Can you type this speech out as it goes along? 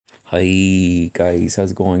Hi guys,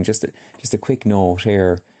 how's it going? Just a quick note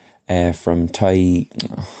here from Ty,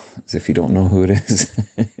 as if you don't know who it is.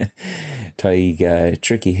 Ty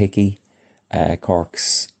Tricky Hickey,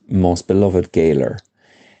 Cork's most beloved Gaeler.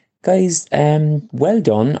 Guys, well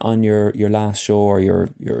done on your last show or your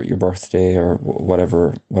birthday or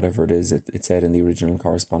whatever it is. It said in the original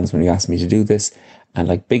correspondence when you asked me to do this. And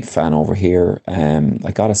like big fan over here.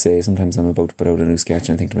 I gotta say, sometimes I'm about to put out a new sketch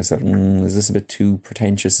and I think to myself, is this a bit too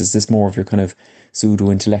pretentious? Is this more of your kind of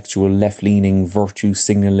pseudo-intellectual, left-leaning, virtue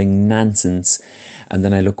signalling nonsense? And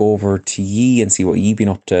then I look over to ye and see what ye been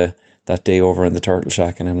up to that day over in the Turtle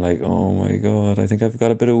Shack, and I'm like, oh my God, I think I've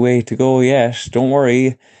got a bit of way to go yet. Don't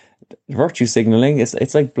worry. Virtue signalling,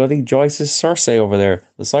 it's like bloody Joyce's Cersei over there.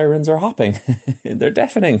 The sirens are hopping. They're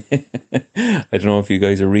deafening. I don't know if you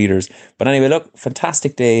guys are readers, but anyway, look,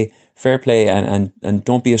 fantastic day, fair play, and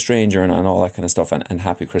don't be a stranger and all that kind of stuff, and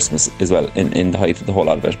happy Christmas as well in the height of the whole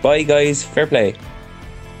lot of it. Bye guys, fair play.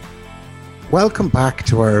 Welcome back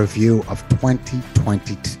to our review of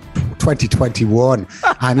 2021.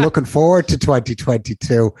 I'm looking forward to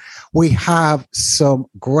 2022. We have some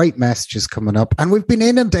great messages coming up, and we've been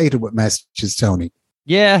inundated with messages, Tony.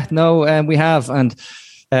 Yeah, no, we have, and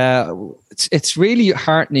it's really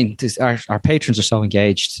heartening. Our patrons are so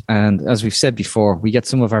engaged, and as we've said before, we get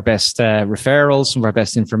some of our best referrals, some of our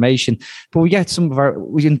best information, but we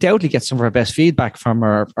undoubtedly get some of our best feedback from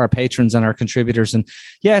our patrons and our contributors. And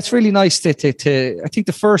yeah, it's really nice to I think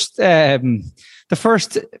the first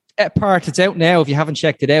part, it's out now if you haven't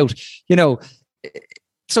checked it out. You know,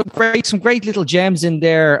 some great little gems in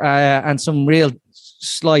there, and some real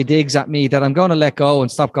sly digs at me that I'm going to let go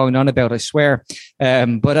and stop going on about, I swear.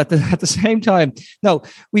 But at the same time, no,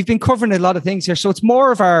 we've been covering a lot of things here, so it's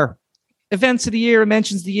more of our events of the year,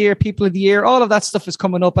 mentions of the year, people of the year, all of that stuff is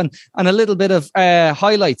coming up, and a little bit of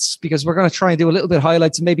highlights, because we're going to try and do a little bit of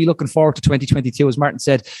highlights and maybe looking forward to 2022, as Martin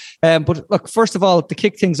said. But look, first of all, to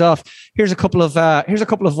kick things off, here's a couple of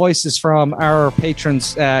voices from our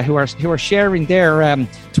patrons who are sharing their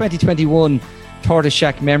 2021 Tortoise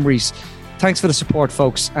Shack memories. Thanks for the support,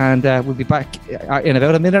 folks, and we'll be back in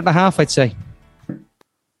about a minute and a half, I'd say.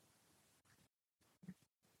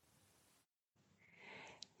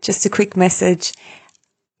 Just a quick message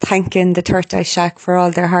thanking the Tortoise Shack for all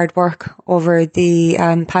their hard work over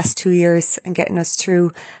the past 2 years and getting us through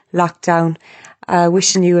lockdown.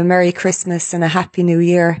 Wishing you a Merry Christmas and a Happy New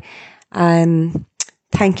Year.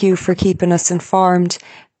 Thank you for keeping us informed,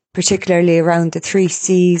 particularly around the 3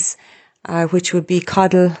 C's, which would be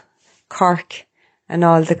Coddle, Cork, and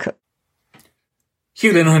all the...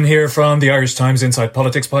 Hugh Linehan here from the Irish Times Inside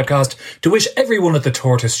Politics podcast to wish everyone at the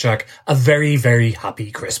Tortoise Shack a very, very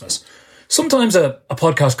happy Christmas. Sometimes a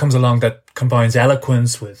podcast comes along that combines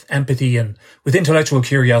eloquence with empathy and with intellectual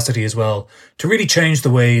curiosity as well to really change the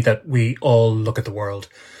way that we all look at the world.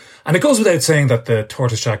 And it goes without saying that the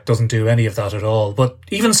Tortoise Shack doesn't do any of that at all. But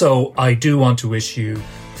even so, I do want to wish you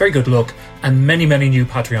very good luck and many, many new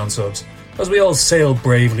Patreon subs as we all sail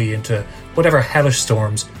bravely into whatever hellish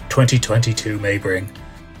storms 2022 may bring.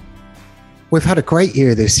 We've had a great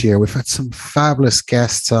year this year. We've had some fabulous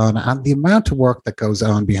guests on, and the amount of work that goes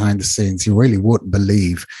on behind the scenes, you really wouldn't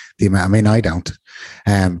believe the amount. I mean, I don't.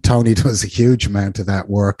 Tony does a huge amount of that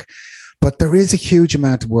work, but there is a huge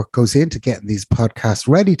amount of work goes into getting these podcasts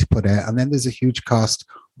ready to put out, and then there's a huge cost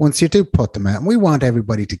once you do put them out. And we want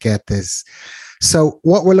everybody to get this. So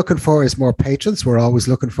what we're looking for is more patrons. We're always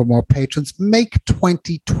looking for more patrons. Make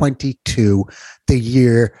 2022 the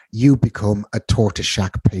year you become a Tortoise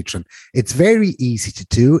Shack patron. It's very easy to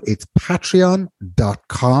do. It's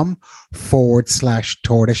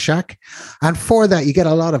patreon.com/Tortoise Shack. And for that, you get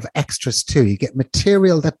a lot of extras too. You get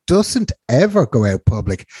material that doesn't ever go out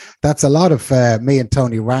public. That's a lot of me and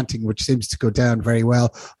Tony ranting, which seems to go down very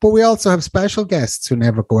well. But we also have special guests who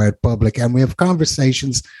never go out public. And we have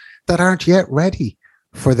conversations that aren't yet ready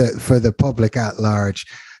for the public at large.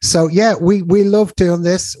 So yeah, we love doing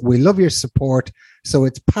this. We love your support. So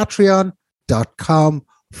it's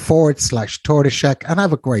patreon.com/Tortoise Shack, and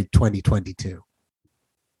have a great 2022.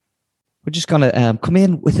 We're just going to come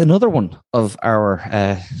in with another one of our,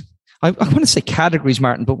 I want to say categories,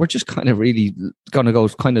 Martin, but we're just kind of really going to go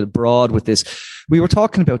kind of broad with this. We were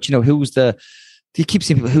talking about, you keep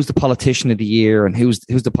seeing people, who's the politician of the year and who's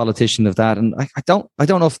the politician of that. And I don't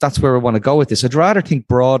know if that's where we want to go with this. I'd rather think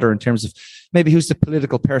broader in terms of maybe who's the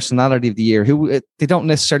political personality of the year, who they don't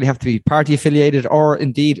necessarily have to be party affiliated or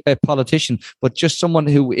indeed a politician, but just someone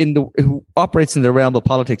who operates in the realm of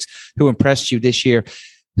politics who impressed you this year.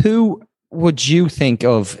 Who would you think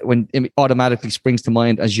of when it automatically springs to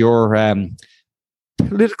mind as your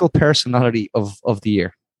political personality of the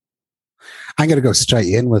year? I'm going to go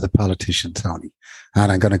straight in with a politician, Tony,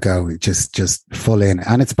 and I'm going to go just full in.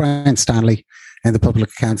 And it's Brian Stanley in the Public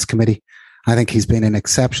Accounts Committee. I think he's been an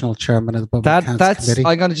exceptional chairman of the Public Accounts Committee.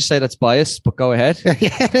 I'm going to just say that's biased, but go ahead.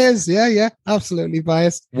 Yeah, it is. Yeah, absolutely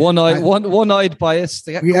biased. One-eyed biased.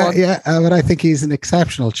 But I think he's an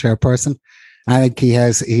exceptional chairperson. I think he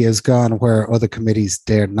has gone where other committees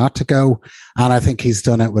dared not to go, and I think he's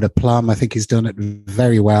done it with aplomb. I think he's done it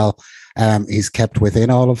very well. He's kept within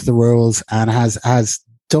all of the rules and has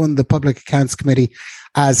done the Public Accounts Committee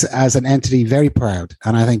as an entity very proud.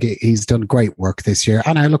 And I think he's done great work this year.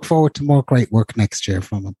 And I look forward to more great work next year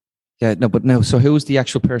from him. Yeah, no. So who's the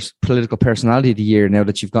actual political personality of the year now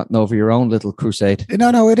that you've gotten over your own little crusade?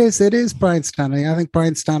 No, it is Brian Stanley. I think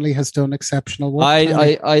Brian Stanley has done exceptional work.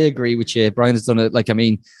 I agree with you. Brian has done it. Like, I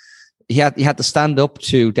mean, he had to stand up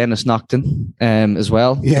to Dennis Naughton as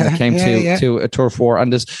well. Yeah, when it came to a turf war,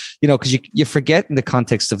 and there's because you forget in the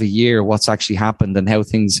context of a year what's actually happened and how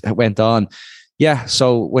things went on. Yeah,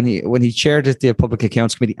 so when he chaired the Public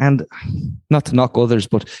Accounts Committee, and not to knock others,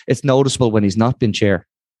 but it's noticeable when he's not been chair.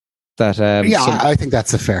 I think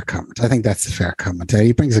that's a fair comment.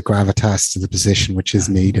 He brings a gravitas to the position which is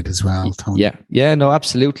needed as well, Tony. Yeah, no,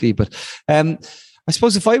 absolutely. But I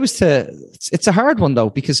suppose if I was to, it's a hard one though,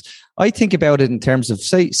 because I think about it in terms of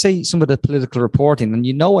say some of the political reporting,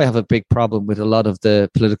 and I have a big problem with a lot of the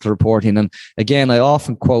political reporting. And again, I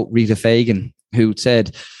often quote Rita Fagan, who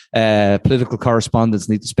said political correspondents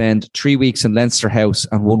need to spend 3 weeks in Leinster House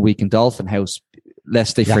and 1 week in Dolphin House,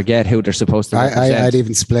 lest they forget who they're supposed to represent. I'd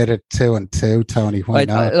even split it 2 and 2, Tony. Why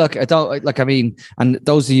not? And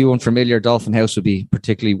those of you unfamiliar, Dolphin House would be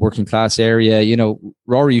particularly working class area.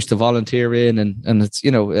 Rory used to volunteer in, and it's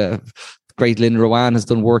great Lynn Rowan has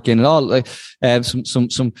done work in, and all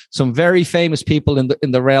some very famous people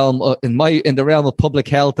in the realm of public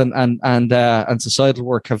health and societal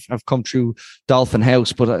work have come through Dolphin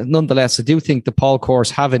House. But nonetheless, I do think the Paul Course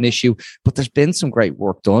have an issue, but there's been some great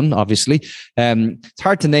work done. Obviously, it's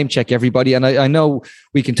hard to name check everybody, and I know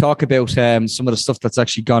we can talk about some of the stuff that's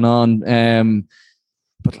actually gone on,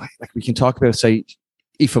 but like we can talk about, say,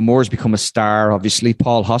 Aoife Moore's become a star. Obviously,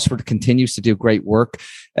 Paul Hosford continues to do great work.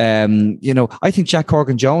 I think Jack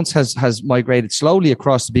Corgan-Jones has migrated slowly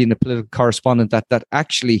across to being a political correspondent that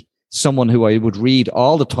actually someone who I would read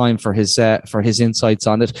all the time for his insights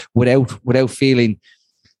on it without feeling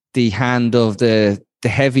the hand of the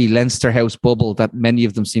heavy Leinster House bubble that many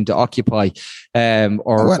of them seem to occupy.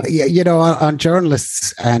 On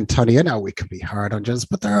journalists, and Tony, we can be hard on journalists,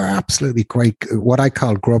 but there are absolutely great, what I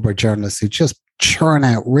call grubber journalists, who just churn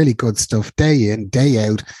out really good stuff day in, day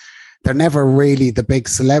out. They're never really the big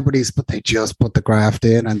celebrities, but they just put the graft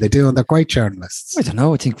in, and they're great journalists. I don't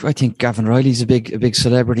know. I think Gavin Riley's a big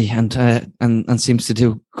celebrity and seems to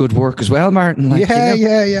do good work as well, Martin. I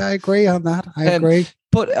agree on that. I agree.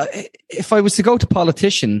 But if I was to go to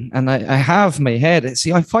politician, and I have my head,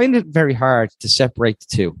 I find it very hard to separate the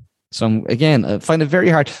two. So again, I find it very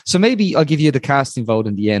hard. So maybe I'll give you the casting vote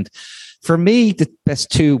in the end. For me, the best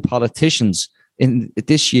two politicians in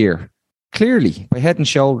this year, clearly by head and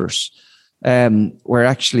shoulders, were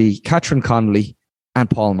actually Catherine Connolly and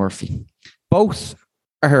Paul Murphy. Both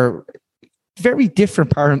are very different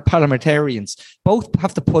parliamentarians. Both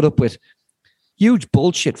have to put up with huge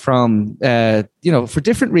bullshit from, for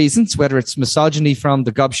different reasons, whether it's misogyny from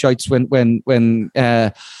the gobshites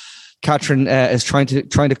when Catherine is trying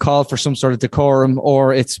to call for some sort of decorum,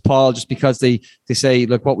 or it's Paul just because they say,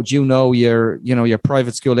 look, what would you know? You're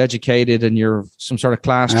private school educated and you're some sort of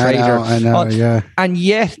class traitor. I know, yeah. And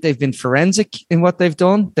yet they've been forensic in what they've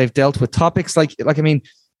done. They've dealt with topics like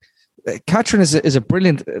Catherine is a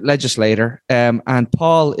brilliant legislator, and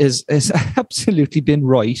Paul is absolutely been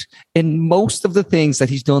right in most of the things that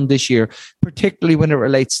he's done this year, particularly when it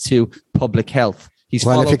relates to public health. If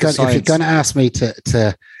you're going to ask me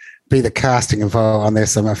to be the casting vote on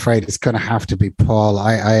this, I'm afraid it's going to have to be Paul.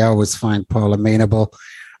 I always find Paul amenable.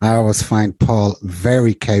 I always find Paul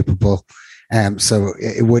very capable. So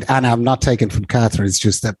it would, and I'm not taking from Catherine. It's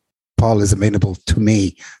just that Paul is amenable to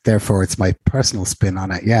me. Therefore, it's my personal spin on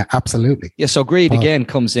it. Yeah, absolutely. Yeah, so greed again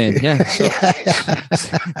comes in. Yeah.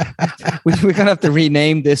 So we're going to have to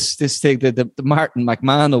rename this thing the Martin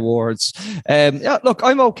McMahon Awards. Look,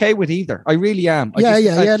 I'm okay with either. I really am. We'll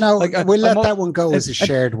let that one go as a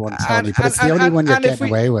shared one, Tony, but it's the only one you're getting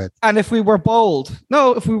away with. And if we were bold,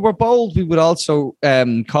 we would also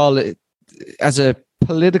call it, as a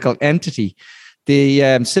political entity,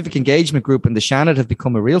 the Civic Engagement Group and the Shannon have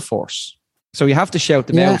become a real force. So you have to shout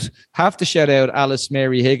them out. Have to shout out Alice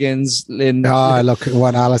Mary Higgins, Lynn. Look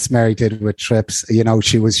what Alice Mary did with Trips.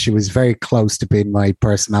 She was very close to being my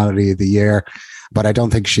personality of the year. but I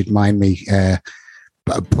don't think she'd mind me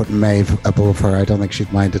putting Maeve above her. I don't think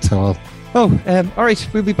she'd mind at all. All right.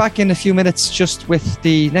 We'll be back in a few minutes just with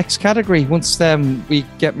the next category once we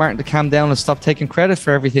get Martin to calm down and stop taking credit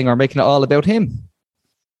for everything or making it all about him.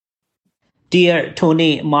 Dear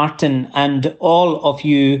Tony, Martin, and all of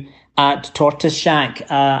you at Tortoise Shack,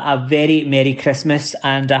 a very Merry Christmas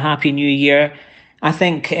and a Happy New Year. I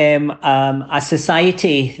think a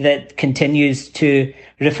society that continues to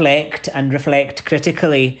reflect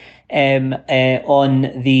critically on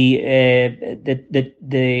the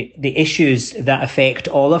issues that affect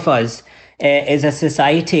all of us is a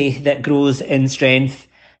society that grows in strength.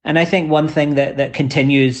 And I think one thing that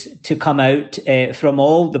continues to come out from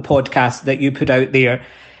all the podcasts that you put out there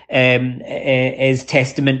is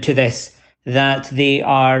testament to this, that they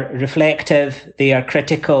are reflective, they are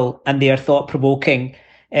critical, and they are thought-provoking.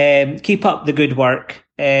 Keep up the good work.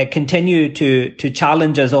 Continue to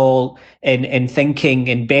challenge us all in thinking,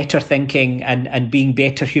 in better thinking, and being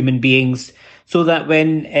better human beings, so that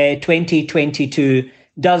when 2022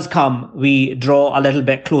 does come, we draw a little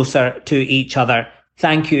bit closer to each other.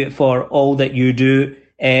 Thank you for all that you do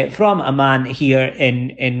from a man here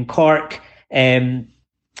in Cork,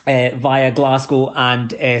 via Glasgow and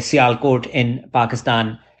Sialkot in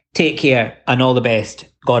Pakistan. Take care and all the best.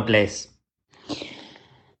 God bless.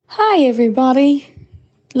 Hi, everybody.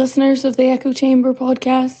 Listeners of the Echo Chamber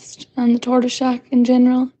podcast and the Tortoise Shack in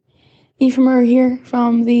general. Aoife Murray here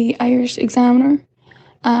from the Irish Examiner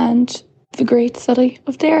and the great city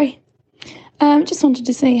of Derry. Just wanted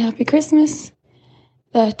to say Happy Christmas,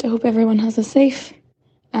 that I hope everyone has a safe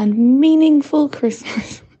and meaningful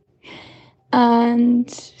Christmas and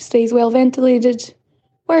stays well ventilated,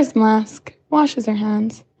 wears a mask, washes their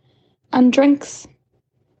hands and drinks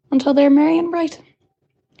until they're merry and bright.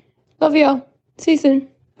 Love you all. See you soon.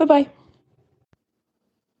 Bye-bye.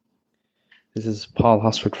 This is Paul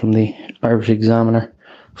Hosford from the Irish Examiner,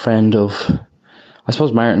 friend of, I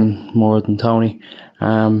suppose, Martin more than Tony.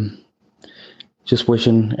 Just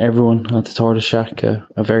wishing everyone at the Tortoise Shack a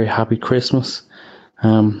very happy Christmas.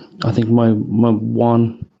 I think my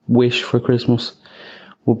one wish for Christmas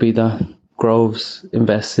would be that Groves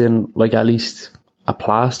invests in like at least a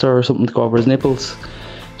plaster or something to go over his nipples.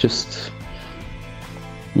 Just,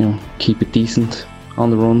 you know, keep it decent on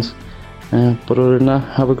the runs. But other than that,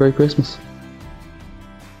 have a great Christmas.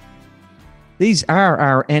 These are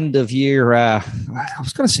our end of year. I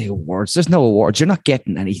was going to say awards. There's no awards. You're not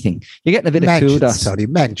getting anything. You're getting a bit of kudos. Sorry,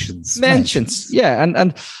 mentions. Yeah,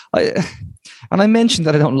 and I mentioned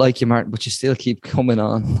that I don't like you, Martin, but you still keep coming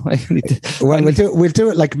on. We'll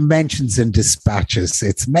do it like mentions and dispatches.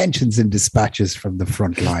 It's mentions and dispatches from the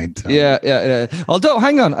front line. Tom. Yeah. Although,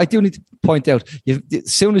 hang on, I do need to point out,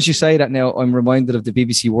 as soon as you say that now, I'm reminded of the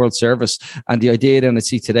BBC World Service and the idea that I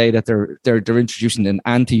see today that they're introducing an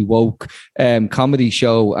anti-woke comedy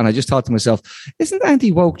show. And I just thought to myself, isn't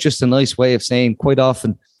anti-woke just a nice way of saying quite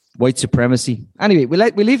often white supremacy? Anyway,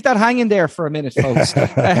 we leave that hanging there for a minute, folks.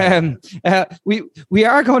 We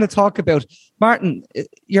are going to talk about, Martin,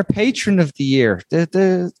 your patron of the year.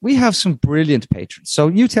 We have some brilliant patrons. So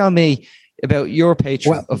you tell me about your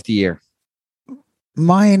patron of the year.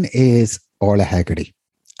 Mine is Orla Hegarty.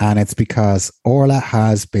 And it's because Orla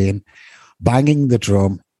has been banging the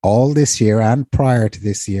drum all this year and prior to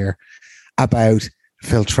this year about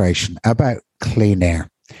filtration, about clean air.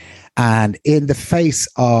 And in the face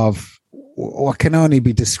of what can only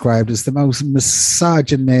be described as the most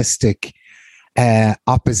misogynistic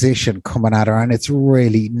opposition coming at her, and it's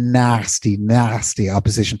really nasty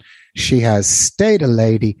opposition, she has stayed a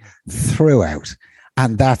lady throughout.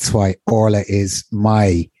 And that's why Orla is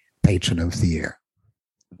my patron of the year.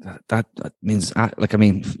 That means, I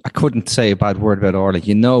couldn't say a bad word about Orla.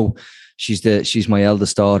 You know, she's my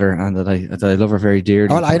eldest daughter, and that I love her very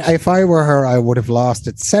dearly. Well, if I were her, I would have lost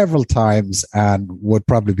it several times and would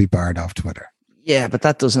probably be barred off Twitter. Yeah, but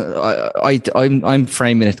that doesn't. I'm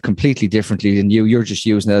framing it completely differently than you. You're just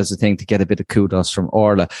using it as a thing to get a bit of kudos from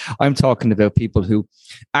Orla. I'm talking about people who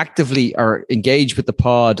actively are engaged with the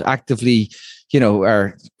pod, actively, you know,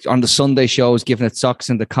 are on the Sunday shows, giving it socks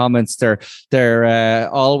in the comments. They're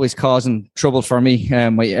always causing trouble for me.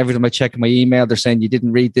 Every time I check my email, they're saying you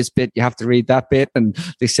didn't read this bit, you have to read that bit, and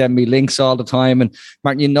they send me links all the time. And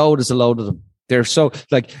Martin, you know, there's a load of them. They're so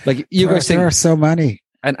like you guys think there are so many.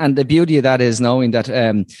 And the beauty of that is knowing that,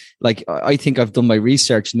 I think I've done my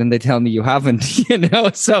research, and then they tell me you haven't, you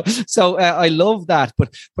know. So I love that.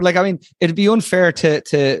 But it'd be unfair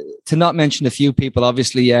to not mention a few people.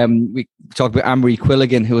 Obviously, we talked about Anne-Marie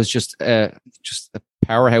Quilligan, who is just a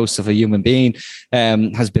powerhouse of a human being.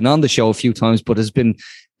 Has been on the show a few times, but has been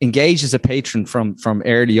engaged as a patron from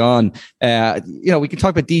early on. We can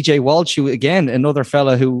talk about DJ Walsh, who again, another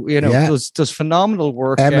fella who does phenomenal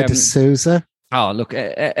work. Emma D'Souza. Oh, look,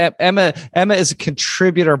 Emma is a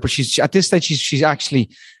contributor, but she's at this stage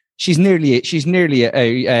she's nearly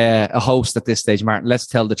a host at this stage, Martin. Let's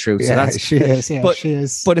tell the truth. Yeah, so she is. Yeah, she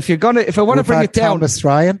is. But if I want to bring it down, Thomas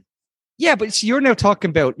Ryan. Yeah, but see, you're now talking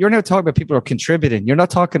about people who are contributing. I'm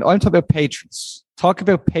talking about patrons. Talk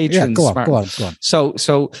about patrons. Yeah, go on.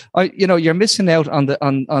 So you're missing out on the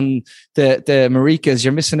Marikas.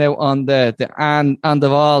 You're missing out on the Anne and the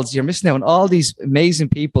Vals. You're missing out on all these amazing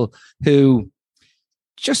people who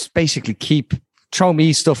just basically throw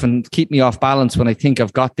me stuff and keep me off balance when I think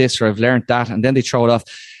I've got this or I've learned that, and then they throw it off.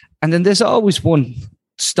 And then there's always one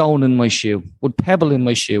stone in my shoe, one pebble in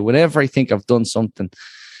my shoe, whenever I think I've done something.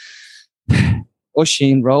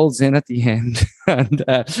 Oisin rolls in at the end, and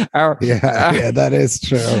that is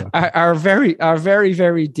true. Our very,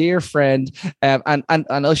 very dear friend,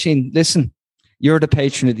 and Oisin, listen, you're the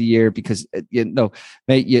patron of the year because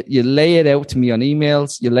mate, you lay it out to me on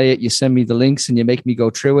emails, you send me the links, and you make me go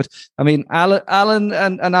through it. I mean, Alan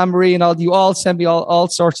and Anne-Marie and you all send me all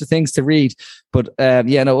sorts of things to read. But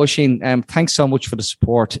Oisin, thanks so much for the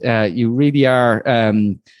support. You really are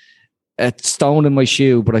a stone in my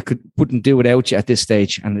shoe, but I wouldn't do without you at this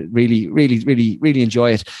stage, and really, really, really, really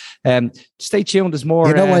enjoy it. Stay tuned. There's more.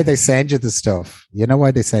 You know why they send you the stuff?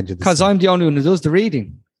 Because I'm the only one who does the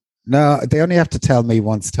reading. No, they only have to tell me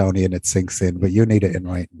once, Tony, and it sinks in. But you need it in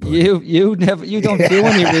writing. Buddy. You don't do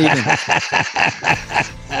any reading.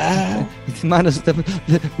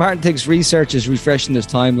 Martin thinks research is refreshing his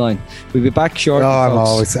timeline. We'll be back shortly.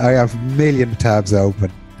 I have a million tabs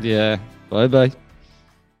open. Yeah. Bye.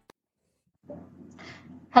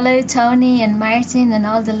 Hello, Tony and Martin and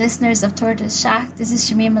all the listeners of Tortoise Shack. This is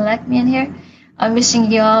Shamima Lekmian here. I'm wishing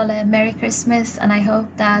you all a Merry Christmas, and I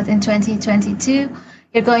hope that in 2022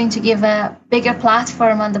 you're going to give a bigger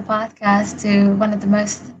platform on the podcast to one of the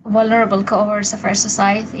most vulnerable cohorts of our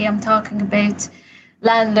society. I'm talking about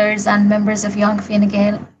landlords and members of Young Fine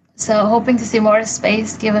Gael. So hoping to see more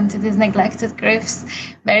space given to these neglected groups.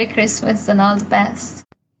 Merry Christmas and all the best.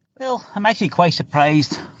 Well, I'm actually quite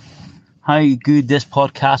surprised how good this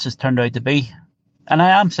podcast has turned out to be. And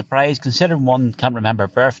I am surprised, considering one can't remember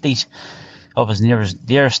birthdays of his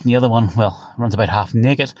dearest, and the other one, well, runs about half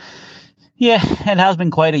naked. Yeah, it has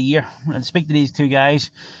been quite a year. And speak to these two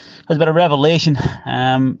guys has been a revelation.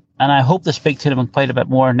 And I hope to speak to them quite a bit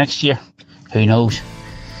more next year. Who knows?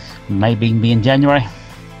 Maybe be in January.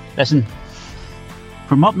 Listen,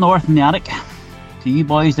 from up north in the attic to you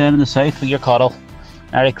boys down in the south for your coddle,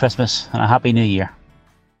 Merry Christmas and a Happy New Year.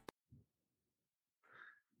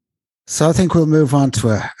 So I think we'll move on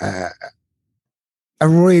to a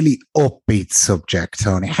really upbeat subject,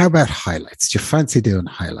 Tony. How about highlights? Do you fancy doing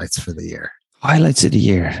highlights for the year? Highlights of the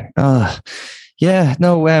year. There,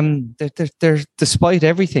 despite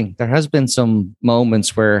everything, there has been some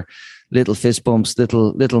moments where little fist bumps,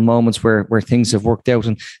 little moments where things have worked out.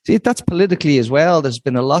 And see, that's politically as well. There's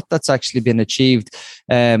been a lot that's actually been achieved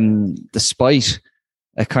despite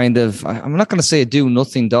a kind of, I'm not going to say a do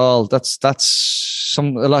nothing doll. That's a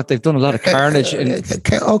lot. They've done a lot of carnage.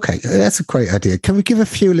 Okay, that's a great idea. Can we give a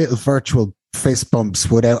few little virtual fist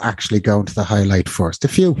bumps without actually going to the highlight first? A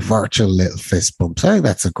few virtual little fist bumps. I think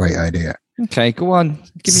that's a great idea. Okay, go on.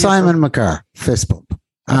 Give me Simon McGarr, fist bump.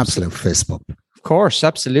 Absolute fist bump. Of course,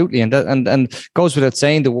 absolutely. And goes without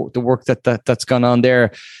saying the work that's gone on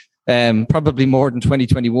there. Probably more than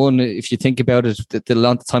 2021 if you think about it, the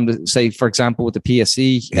length of time to say, for example, with the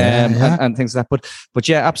PSE and things like that. But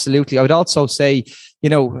yeah, absolutely. I would also say,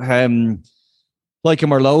 like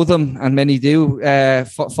him or loathe him, and many do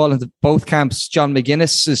fall into both camps. John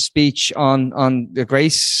McGuinness's speech on the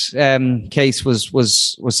Grace case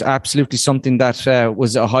was absolutely something that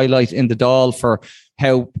was a highlight in the Dáil for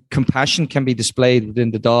how compassion can be displayed within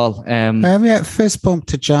the Dáil. Fist bump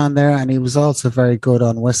to John there, and he was also very good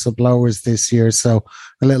on whistleblowers this year. So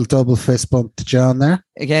a little double fist bump to John there.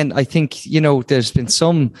 Again, I think there's been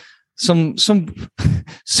some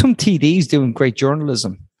TDs doing great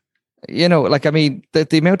journalism. The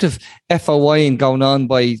amount of FOIing going on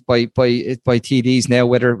by TDs now,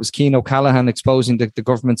 whether it was Cian O'Callaghan exposing the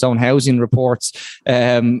government's own housing reports,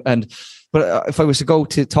 but if I was to go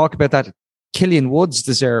to talk about that, Killian Woods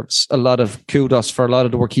deserves a lot of kudos for a lot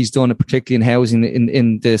of the work he's done, particularly in housing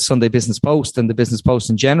in the Sunday Business Post and the Business Post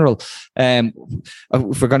in general. If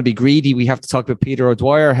we're going to be greedy, we have to talk about Peter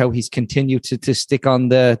O'Dwyer, how he's continued to stick on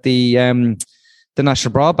the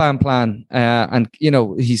National Broadband Plan, and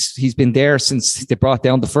he's been there since they brought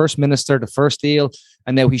down the first minister, the first deal,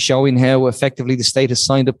 and now he's showing how effectively the state has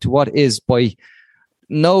signed up to what is by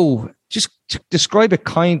no, just describe it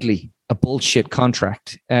kindly, a bullshit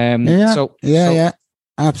contract. Absolutely.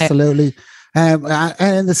 And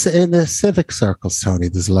in the civic circles, Tony,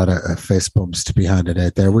 there's a lot of fist bumps to be handed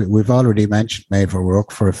out there. We've already mentioned Maeve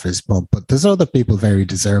O'Rourke for a fist bump, but there's other people very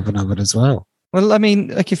deserving of it as well. Well, I mean,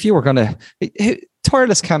 like if you were going to,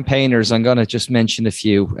 tireless campaigners, I'm going to just mention a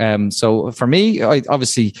few. So for me, I'm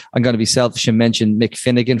going to be selfish and mention Mick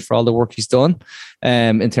Finnegan for all the work he's done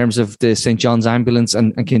in terms of the St. John's ambulance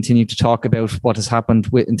and continue to talk about what has happened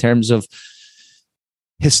in terms of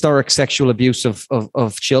historic sexual abuse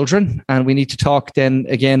of children. And we need to talk then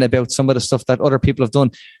again about some of the stuff that other people have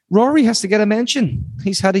done. Rory has to get a mention.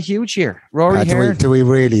 He's had a huge year. Rory Hearn. Do we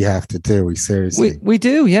really have to? Do we seriously? We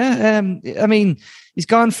do, yeah. I mean, he's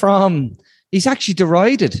gone from, he's actually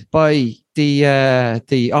derided by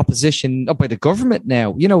the opposition, by the government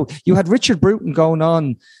now. You know, you had Richard Bruton going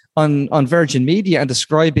on Virgin Media and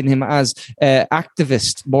describing him as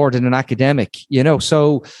activist more than an academic, you know,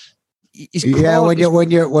 so when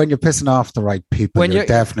you're pissing off the right people, you're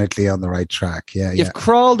definitely on the right track. You've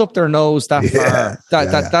crawled up their nose that far.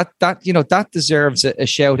 That you know, that deserves a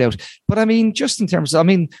shout out. But I mean, just in terms of, I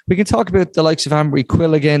mean, we can talk about the likes of Anne-Marie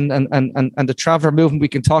Quilligan and the Traveller movement. We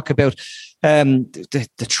can talk about the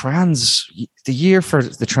year for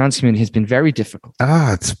the trans community has been very difficult.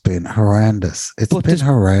 It's been horrendous. But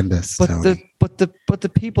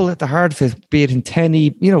the people at the heart of it, be it in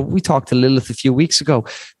Tenny, you know, we talked to Lilith a few weeks ago,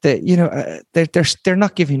 that, you know, they're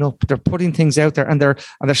not giving up. They're putting things out there and they're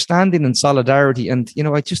standing in solidarity. And, you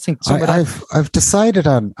know, I just think I've decided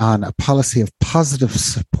on a policy of positive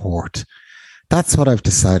support. That's what I've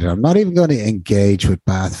decided. I'm not even going to engage with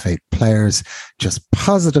Bathfate players, just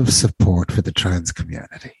positive support for the trans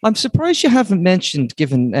community. I'm surprised you haven't mentioned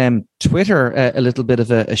giving Twitter a little bit of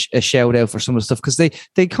a shout out for some of the stuff, because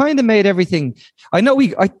they kind of made everything. I know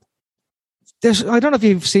I don't know if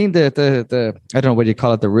you've seen the I don't know whether you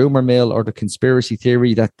call it the rumor mill or the conspiracy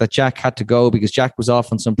theory that Jack had to go because Jack was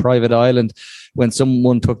off on some private island when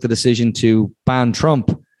someone took the decision to ban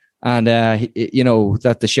Trump. And, you know,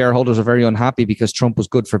 that the shareholders are very unhappy because Trump was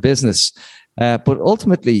good for business. But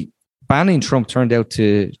ultimately, banning Trump turned out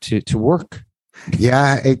to work.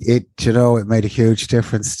 Yeah, it made a huge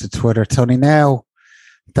difference to Twitter. Tony, now,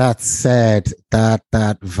 that said, that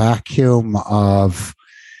vacuum of,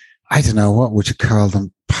 I don't know, what would you call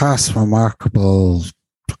them? Past remarkable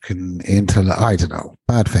fucking I don't know,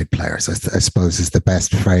 bad faith players, I suppose is the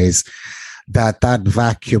best phrase. That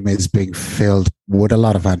vacuum is being filled with a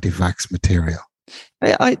lot of anti-vax material.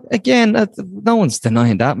 No one's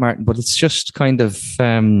denying that, Martin, but it's just kind of...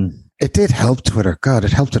 it did help Twitter. God,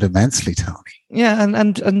 it helped it immensely, Tony. Yeah,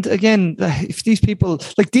 and again, if these people...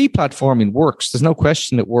 Like, deplatforming works. There's no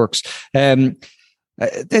question it works. Look,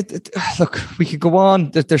 we could go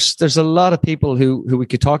on. There's a lot of people who we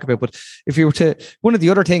could talk about, but if you were to, one of the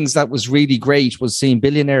other things that was really great was seeing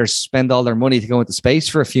billionaires spend all their money to go into space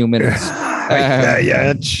for a few minutes.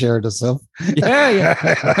 It shared itself. I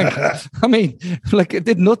mean, like, it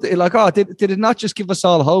did nothing. Like, did it not just give us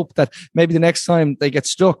all hope that maybe the next time they get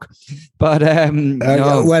stuck? But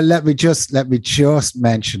no. Well, let me just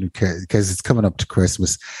mention, because it's coming up to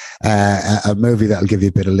Christmas, a movie that'll give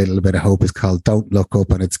you a little bit of hope is called Don't Look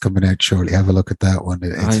Up, and it's coming out shortly. Have a look at that one.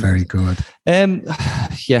 It's very good.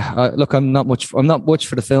 Look, I'm not much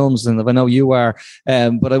for the films, and I know you are.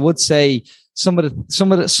 But I would say some of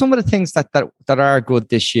the things that are good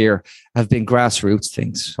this year have been grassroots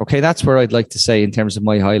things. Okay, that's where I'd like to say in terms of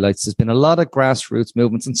my highlights. There's been a lot of grassroots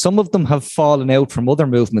movements, and some of them have fallen out from other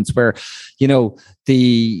movements where, you know,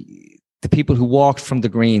 the people who walked from the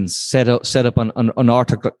Greens set up on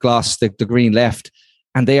Arthur Gloss, the Green Left,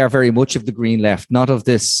 and they are very much of the Green Left, not of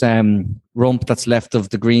this rump that's left of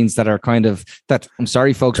the Greens that are kind of that. I'm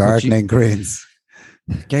sorry, folks, gardening Greens.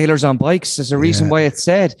 Gaylors on bikes. There's a reason why it's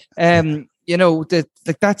said. You know,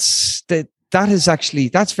 that's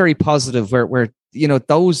very positive. Where you know,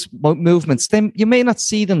 those movements, then you may not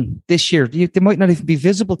see them this year. They might not even be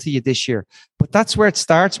visible to you this year. But that's where it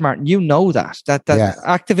starts, Martin. You know that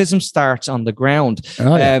activism starts on the ground.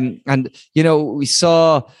 And you know, we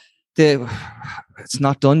saw it's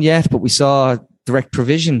not done yet, but we saw direct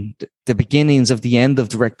provision, the beginnings of the end of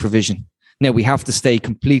direct provision. Now, we have to stay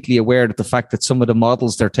completely aware of the fact that some of the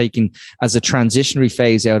models they're taking as a transitionary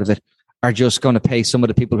phase out of it are just going to pay some of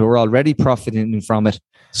the people who are already profiting from it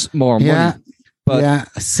more money. But,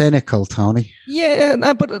 cynical, Tony.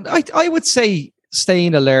 Yeah, but I would say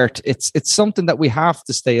staying alert. It's something that we have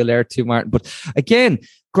to stay alert to, Martin. But again,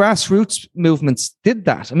 grassroots movements did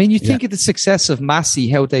that. I mean, you think of the success of Massey,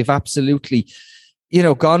 how they've absolutely, you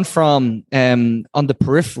know, gone from on the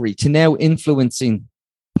periphery to now influencing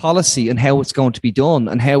policy and how it's going to be done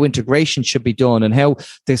and how integration should be done and how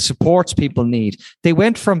the supports people need. They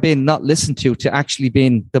went from being not listened to actually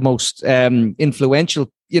being the most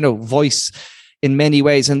influential, voice in many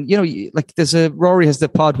ways. And, like Rory has the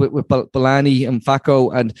pod with Bellany and Faco,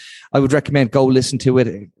 and I would recommend go listen to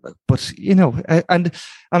it. But, and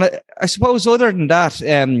I suppose other than that,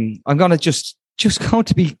 I'm going to just going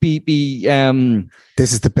to be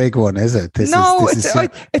this is the big one, is it?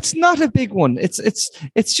 It's not a big one.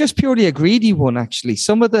 It's just purely a greedy one, actually.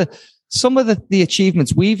 Some of the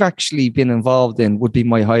achievements we've actually been involved in would be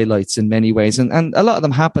my highlights in many ways, and a lot of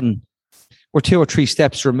them happen. We're 2 or 3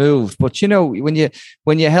 steps removed, but when you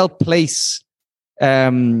help place,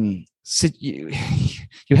 you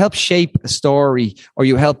help shape a story, or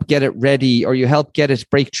you help get it ready, or you help get it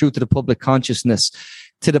break through to the public consciousness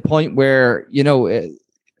to the point where we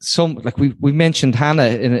mentioned Hannah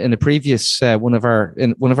in a previous one of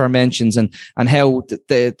our mentions, and how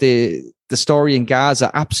the story in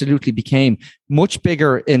Gaza absolutely became much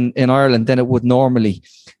bigger in Ireland than it would normally,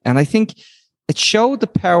 and I think it showed the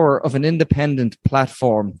power of an independent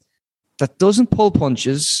platform that doesn't pull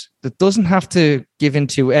punches, that doesn't have to give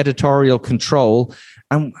into editorial control.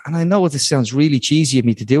 And I know this sounds really cheesy of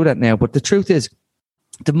me to do that now, but the truth is,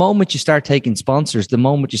 the moment you start taking sponsors, the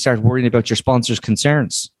moment you start worrying about your sponsors'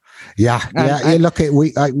 concerns. Yeah. Look,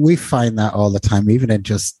 we find that all the time, even in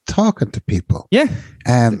just talking to people. Yeah.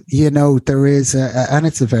 There is and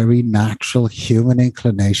it's a very natural human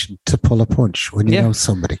inclination to pull a punch when you know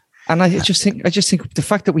somebody. And I just think the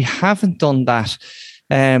fact that we haven't done that,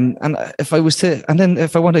 and if I want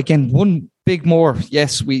to, again, one big more,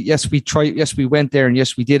 yes, we tried, yes, we went there, and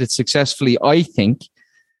yes, we did it successfully, I think,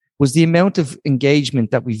 was the amount of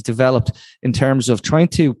engagement that we've developed in terms of trying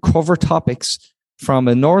to cover topics from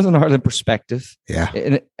a Northern Ireland perspective,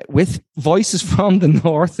 with voices from the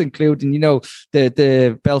North, including,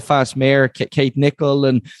 the Belfast Mayor, Kate Nicholl,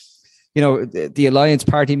 and, the Alliance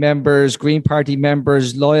Party members, Green Party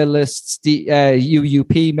members, Loyalists, the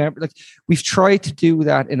UUP members. Like, we've tried to do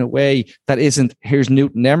that in a way that isn't, here's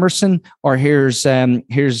Newton Emerson, or here's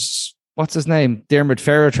what's his name, Dermot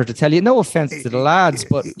Ferreter, to tell you, no offense to the lads,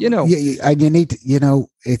 but and you need to,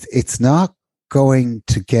 it's not going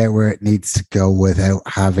to get where it needs to go without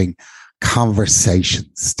having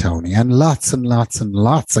conversations, Tony, and lots and lots and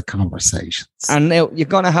lots of conversations. And now you're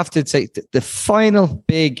going to have to say the final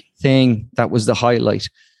big thing that was the highlight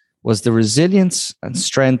was the resilience and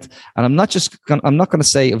strength. And I'm not going to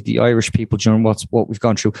say of the Irish people during what we've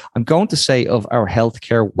gone through. I'm going to say of our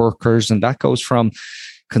healthcare workers, and that goes from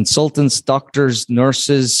consultants, doctors,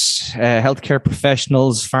 nurses, healthcare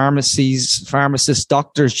professionals, pharmacists,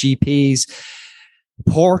 doctors, GPs,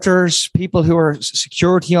 porters, people who are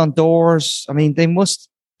security on doors. I mean,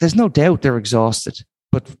 there's no doubt they're exhausted,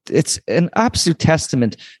 but it's an absolute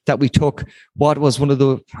testament that we took what was one of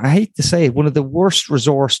the worst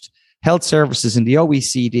resourced health services in the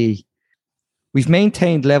OECD. We've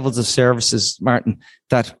maintained levels of services, Martin,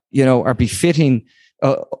 that, are befitting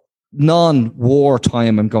non-war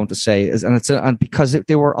time, I'm going to say, and because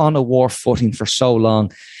they were on a war footing for so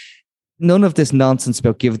long. None of this nonsense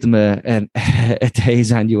about giving them a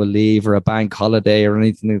day's annual leave or a bank holiday or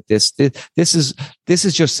anything like this. This is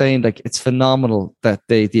just saying, like, it's phenomenal that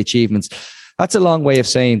the achievements. That's a long way of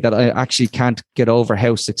saying that I actually can't get over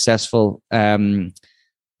how successful the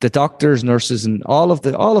doctors, nurses, and all of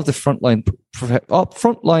the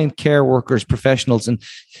frontline care workers, professionals, and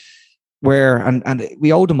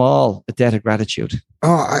we owe them all a debt of gratitude.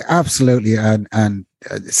 Oh, absolutely, and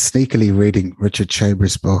sneakily reading Richard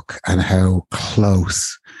Chambers' book and how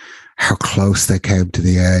close they came to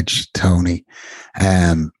the edge, Tony,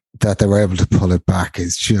 that they were able to pull it back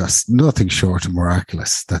is just nothing short of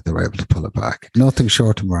miraculous. That they were able to pull it back, nothing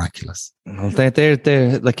short of miraculous. Well,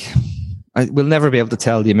 they're like, we'll never be able to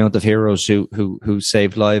tell the amount of heroes who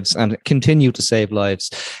saved lives and continue to save lives.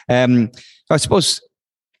 I suppose.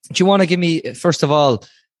 Do you want to give me, first of all,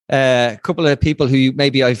 a couple of people who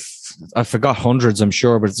maybe I forgot hundreds, I'm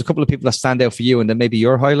sure, but it's a couple of people that stand out for you, and then maybe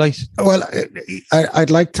your highlight? Well, I'd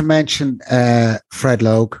like to mention Fred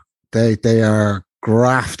Logue. They are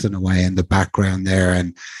grafting away in the background there,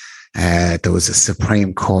 and there was a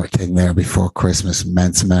Supreme Court thing there before Christmas.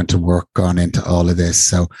 Immense amount of work gone into all of this.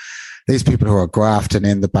 So these people who are grafting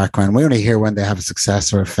in the background, we only hear when they have a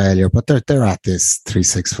success or a failure, but they're at this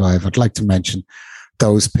 365. I'd like to mention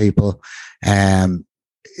those people.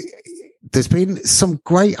 There's been some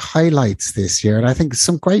great highlights this year, and I think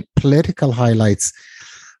some great political highlights.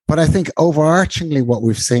 But I think overarchingly what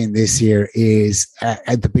we've seen this year is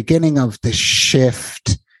at the beginning of the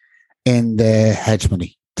shift in the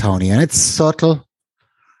hegemony, Tony. And it's subtle,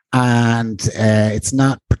 and it's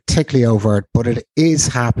not particularly overt, but it is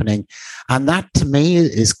happening. And that to me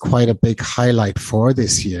is quite a big highlight for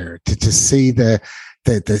this year, to see the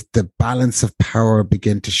balance of power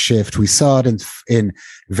begin to shift. We saw it in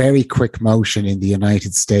very quick motion in the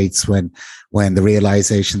United States when the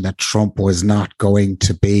realization that Trump was not going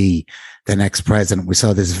to be the next president. We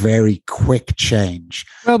saw this very quick change.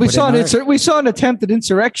 Well, we saw an attempted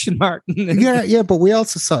insurrection, Martin. yeah, but we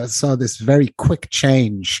also saw this very quick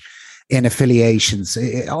change in affiliations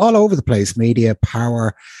all over the place, media,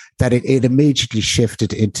 power, that it immediately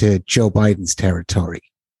shifted into Joe Biden's territory.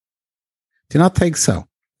 Do you not think so?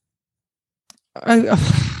 I'm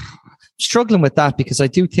struggling with that, because I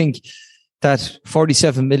do think that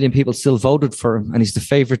 47 million people still voted for him, and he's the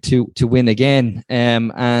favorite to win again.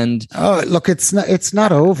 And look, it's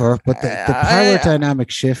not over, but the power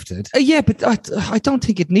dynamic shifted. Yeah, but I don't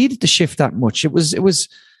think it needed to shift that much.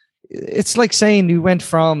 It's like saying you went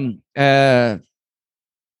from a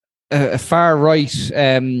far right,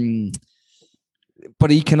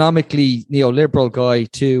 but economically neoliberal guy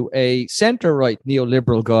to a centre-right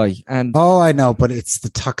neoliberal guy. And I know, but it's the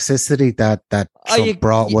toxicity that Trump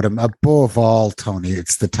brought with him. Above all, Tony,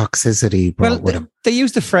 it's the toxicity he brought with him. They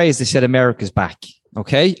used the phrase, they said, America's back.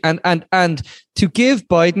 Okay. And to give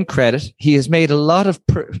Biden credit, he has made a lot of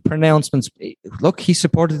pronouncements. Look, he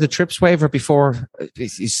supported the TRIPS waiver before.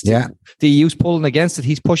 The EU's pulling against it.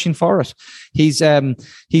 He's pushing for it. He's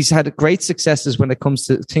had great successes when it comes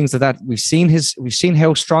to things like that. We've seen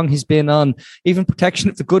how strong he's been on even protection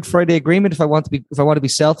of the Good Friday Agreement. If I want to be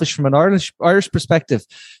selfish from an Irish perspective,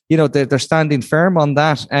 they're standing firm on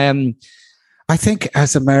that. I think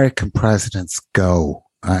as American presidents go,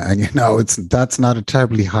 and that's not a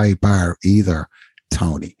terribly high bar either,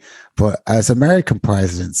 Tony. But as American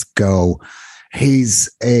presidents go, he's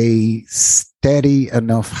a steady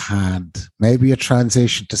enough hand. Maybe a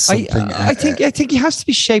transition to something. I think he has to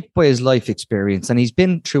be shaped by his life experience, and he's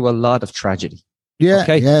been through a lot of tragedy. Yeah,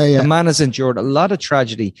 okay? yeah. The man has endured a lot of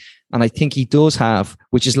tragedy, and I think he does have,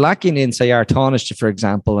 which is lacking in, say, our Taoiseach, for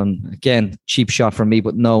example. And again, cheap shot from me,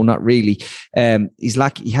 but no, not really. He's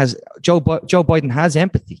lacking. He has Joe Biden has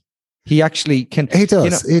empathy. He actually can. He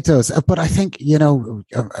does. He does. But I think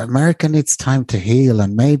America needs time to heal,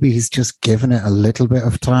 and maybe he's just given it a little bit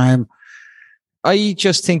of time. I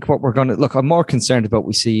just think what we're going to look. I'm more concerned about what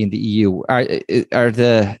we see in the EU.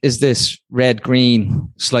 Is this red,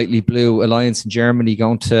 green, slightly blue alliance in Germany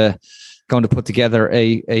going to put together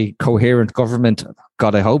a coherent government?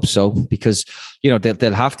 God, I hope so, because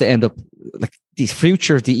they'll have to end up like the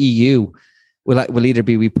future of the EU will either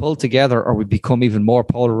be we pull together or we become even more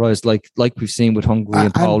polarized, like we've seen with Hungary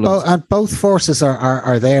and Poland. And both forces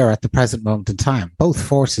are there at the present moment in time. Both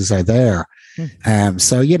forces are there.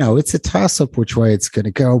 So it's a toss up which way it's going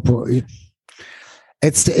to go, but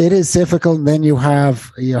it is difficult. And then you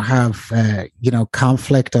have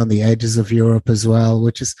conflict on the edges of Europe as well,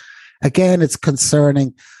 which is, again, it's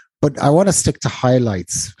concerning. But I want to stick to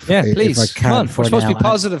highlights. Yeah, please. If I can. Come on, we're supposed to be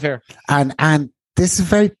positive here. And this is a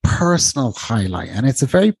very personal highlight, and it's a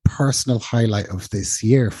very personal highlight of this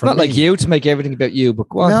year. Not like you to make everything about you, but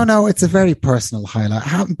go on. No, it's a very personal highlight. I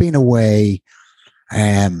haven't been away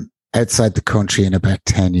outside the country in about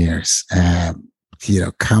 10 years.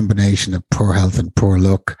 Combination of poor health and poor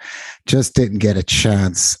luck. Just didn't get a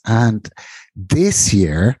chance. And this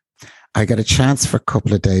year, I got a chance for a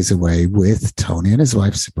couple of days away with Tony and his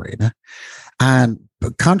wife, Sabrina. And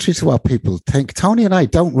contrary to what people think, Tony and I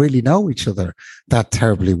don't really know each other that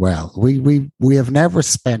terribly well. We have never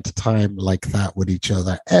spent time like that with each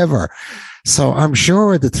other ever. So I'm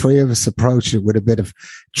sure the three of us approached it with a bit of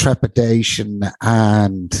trepidation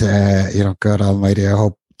and, God almighty, I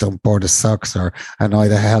hope don't bore the socks or annoy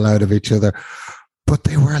the hell out of each other. But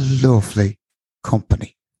they were a lovely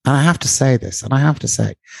company. And I have to say this, and I have to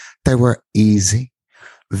say, they were easy,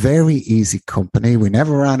 very easy company. We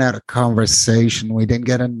never ran out of conversation. We didn't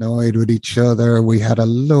get annoyed with each other. We had a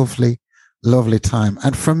lovely, lovely time.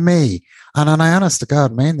 And for me, and I honest to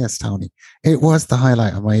God mean this, Tony, it was the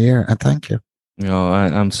highlight of my year. And thank you. No,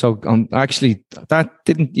 I'm actually,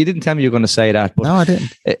 you didn't tell me you were going to say that, but no, I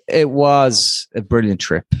didn't. It was a brilliant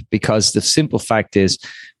trip, because the simple fact is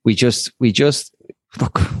we just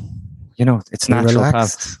look, it's natural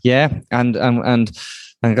path. Yeah. And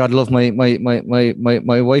God love my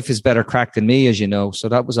wife is better cracked than me, as you know. So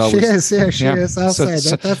that was always she is. I'll say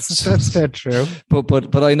that. That's dead true.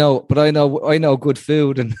 But I know good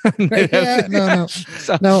food and no.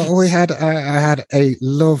 So, no, I had a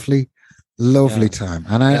lovely time,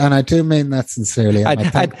 and I do mean that sincerely. And I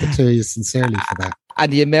thank the two of you sincerely for that.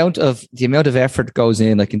 And the amount of effort goes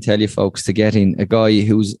in, I can tell you folks, to getting a guy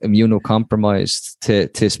who's immunocompromised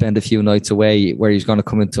to spend a few nights away where he's going to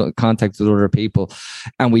come into contact with other people.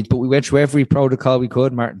 And we went through every protocol we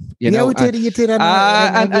could, Martin. You did.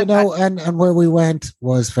 And where we went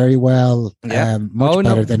was very well, much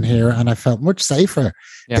better than here. And I felt much safer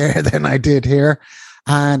there than I did here.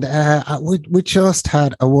 And we just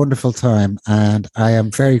had a wonderful time, and I am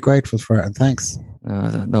very grateful for it. And thanks.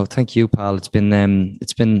 No, thank you, pal. It's been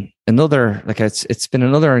another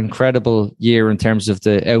incredible year in terms of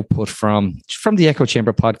the output from the Echo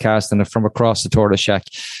Chamber podcast and from across the Tortoise Shack.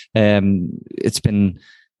 It's been,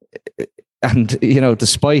 and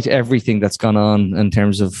despite everything that's gone on in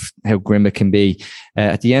terms of how grim it can be,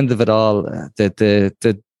 at the end of it all,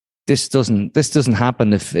 this doesn't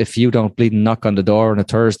happen if you don't bleed and knock on the door on a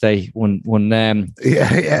Thursday one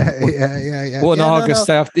August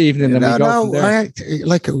after evening. And we go from there.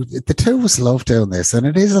 The two of us love doing this, and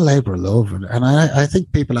it is a labour of love, and I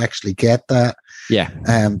think people actually get that. Yeah,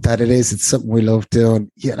 that it's something we love doing.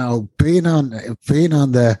 Being on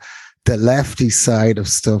the lefty side of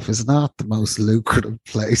stuff is not the most lucrative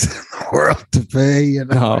place in the world to be,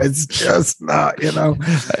 No. It's just not,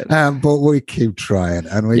 but we keep trying,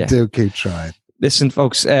 and we do keep trying. Listen,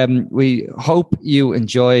 folks, we hope you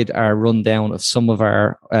enjoyed our rundown of some of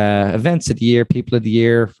our events of the year, people of the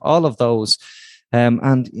year, all of those.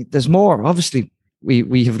 And there's more. Obviously,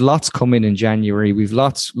 we have lots coming in January. We've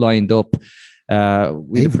lots lined up.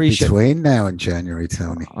 We appreciate between now and January,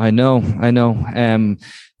 Tony. I know.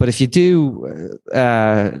 But if you do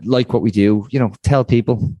like what we do, tell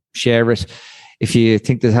people, share it. If you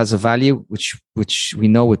think that has a value, which we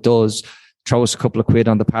know it does, throw us a couple of quid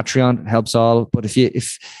on the Patreon. It helps all. But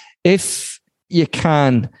if you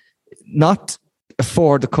can not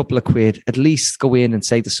afford a couple of quid, at least go in and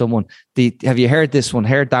say to someone, have you heard this one,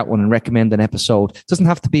 heard that one, and recommend an episode. It doesn't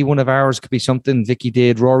have to be one of ours. It could be something Vicky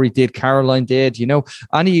did, Rory did, Caroline did,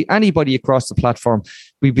 anybody across the platform.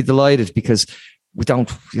 We'd be delighted, because we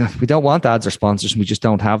don't want ads or sponsors, and we just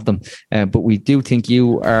don't have them. But we do think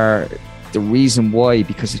you are the reason why,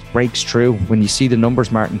 because it breaks through when you see the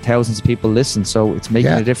numbers, Martin. Thousands of people listen, so it's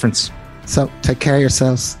making a difference. So take care of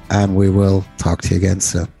yourselves, and we will talk to you again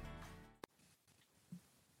soon.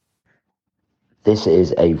 This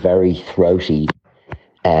is a very throaty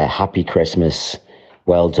happy Christmas,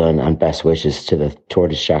 well done, and best wishes to the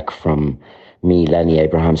Tortoise Shack from me, Lenny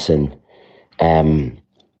Abrahamson,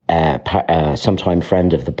 sometime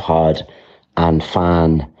friend of the pod and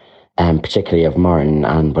fan, particularly of Martin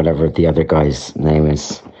and whatever the other guy's name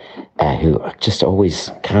is, who I just always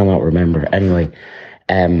cannot remember. Anyway,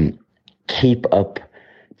 keep up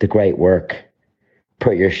the great work.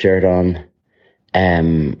 Put your shirt on.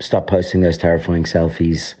 Stop posting those terrifying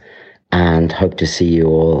selfies, and hope to see you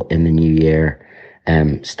all in the new year.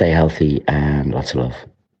 Stay healthy, and lots of love.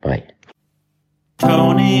 Bye.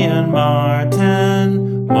 Tony and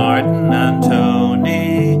Martin, Martin and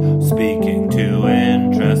Tony, speaking to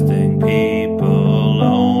interesting people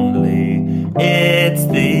only. It's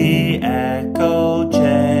the Echo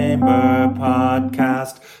Chamber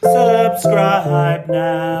podcast. Subscribe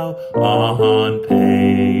now on Patreon.